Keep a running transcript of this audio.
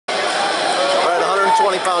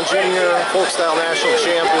120-pound junior Folkstyle National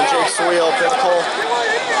champion Jake Svihel, Pinnacle.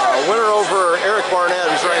 Winner over Eric Barnett,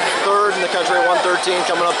 who's ranked 3rd in the country at 113,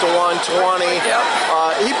 coming up to 120. Yep.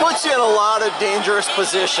 He puts you in a lot of dangerous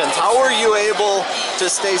positions. How were you able to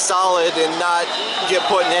stay solid and not get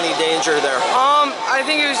put in any danger there? I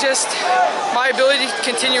think it was just my ability to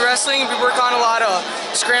continue wrestling. We work on a lot of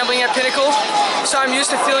scrambling at Pinnacle, so I'm used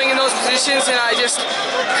to feeling in those positions, and I just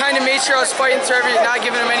kind of made sure I was fighting through everything, not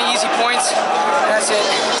giving them any easy points. That's it.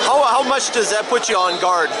 How much does that put you on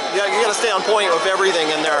guard? You got to stay on point with everything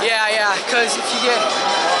in there. Yeah, because if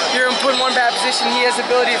you're put in one bad position, he has the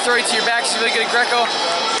ability to throw you to your back. He's really good at Greco.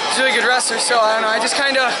 He's a really good wrestler, so I don't know. I just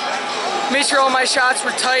kind of made sure all my shots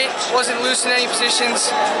were tight, wasn't loose in any positions,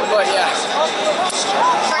 but yeah.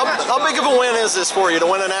 How big of a win is this for you to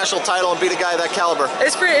win a national title and beat a guy of that caliber?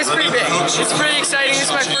 It's pretty big. It's pretty exciting. This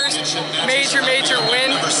is my first major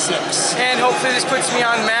win, and hopefully this puts me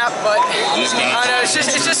on the map. But it's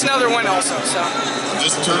just another win also. So.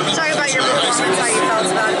 Talk about your performance, how you felt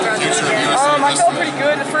about it throughout the weekend. I felt pretty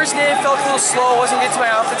good. The first day it felt a little slow. Wasn't getting to my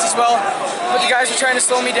offense as well, but the guys were trying to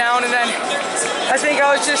slow me down, and then I think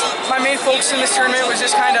my main focus in this tournament was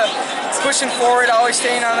just kind of pushing forward, always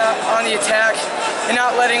staying on the attack, and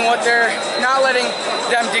not letting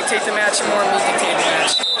them dictate the match and more me dictate the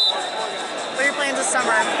match. What are your plans this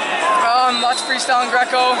summer? Lots of freestyle and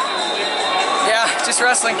Greco. Yeah, just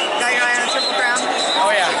wrestling. Got your eye on a Triple Crown? Oh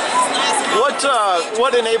yeah.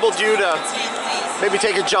 What enabled you to maybe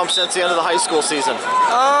take a jump since the end of the high school season?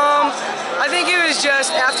 I think it was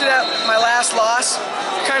just after my last loss,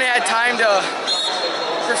 kind of had time to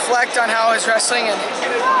reflect on how I was wrestling, and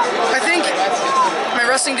I think my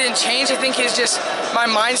wrestling didn't change. I think it's just my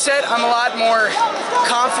mindset. I'm a lot more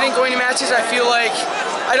confident going to matches. I feel like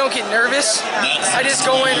I don't get nervous. I just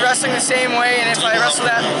go in wrestling the same way, and if I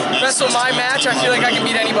wrestle my match, I feel like I can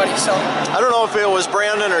beat anybody. So I don't know if it was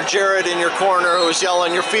Brandon or Jared in your corner who was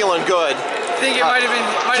yelling, "You're feeling good." I think it might have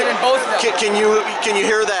been both of them. Can you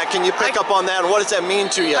hear that? Can you pick up on that? What does that mean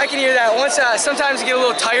to you? I can hear that. Sometimes I get a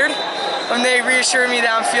little tired when they reassure me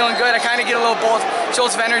that I'm feeling good. I kind of get a little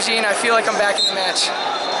jolts of energy, and I feel like I'm back in the match.